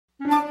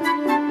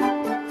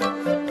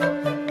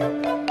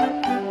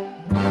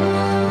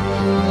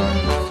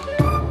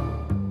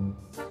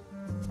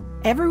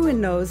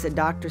Everyone knows that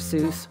Dr.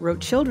 Seuss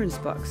wrote children's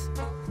books.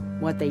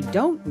 What they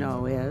don't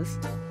know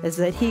is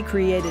that he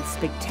created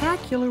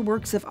spectacular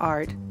works of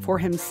art for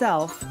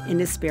himself in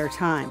his spare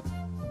time.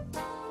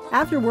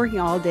 After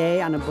working all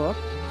day on a book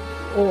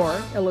or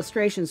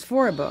illustrations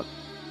for a book,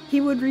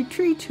 he would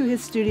retreat to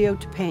his studio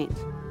to paint.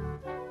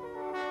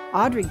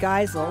 Audrey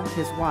Geisel,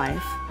 his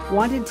wife,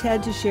 wanted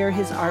Ted to share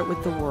his art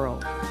with the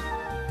world.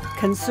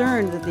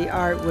 Concerned that the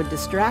art would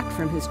distract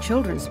from his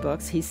children's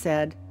books, he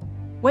said,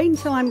 "Wait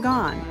until I'm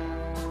gone."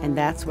 And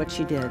that's what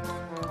she did.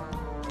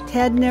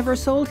 Ted never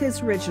sold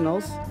his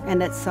originals,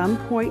 and at some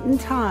point in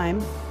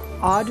time,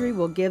 Audrey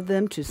will give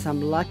them to some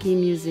lucky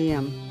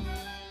museum.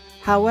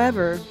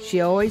 However,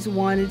 she always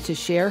wanted to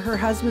share her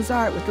husband's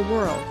art with the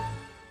world.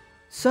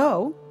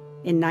 So,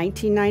 in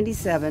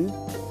 1997,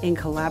 in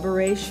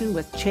collaboration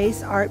with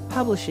Chase Art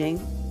Publishing,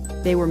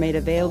 they were made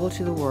available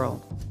to the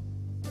world.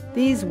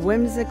 These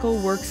whimsical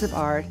works of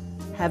art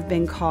have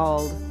been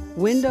called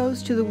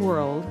windows to the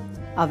world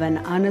of an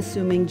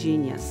unassuming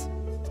genius.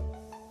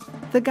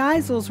 The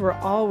Geisels were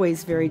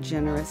always very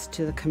generous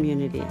to the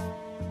community,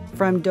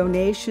 from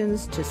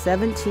donations to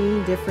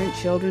 17 different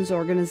children's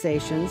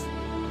organizations,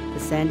 the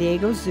San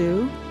Diego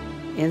Zoo,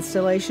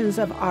 installations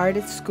of art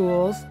at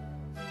schools,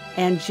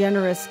 and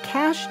generous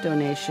cash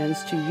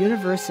donations to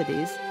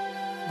universities.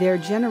 Their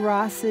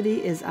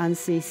generosity is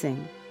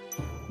unceasing.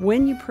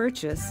 When you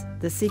purchase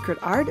The Secret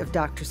Art of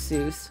Dr.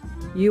 Seuss,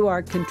 you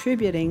are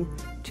contributing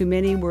to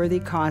many worthy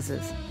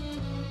causes.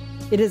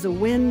 It is a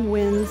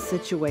win-win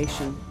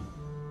situation.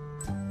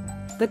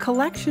 The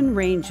collection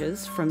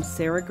ranges from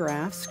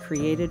serigraphs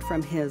created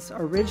from his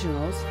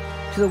originals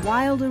to the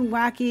wild and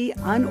wacky,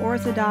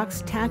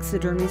 unorthodox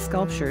taxidermy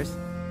sculptures.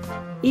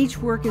 Each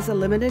work is a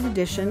limited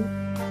edition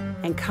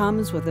and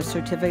comes with a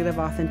certificate of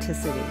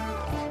authenticity.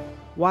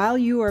 While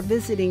you are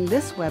visiting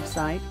this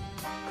website,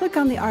 click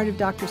on the Art of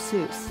Dr.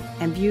 Seuss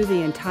and view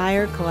the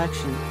entire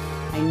collection.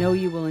 I know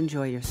you will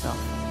enjoy yourself.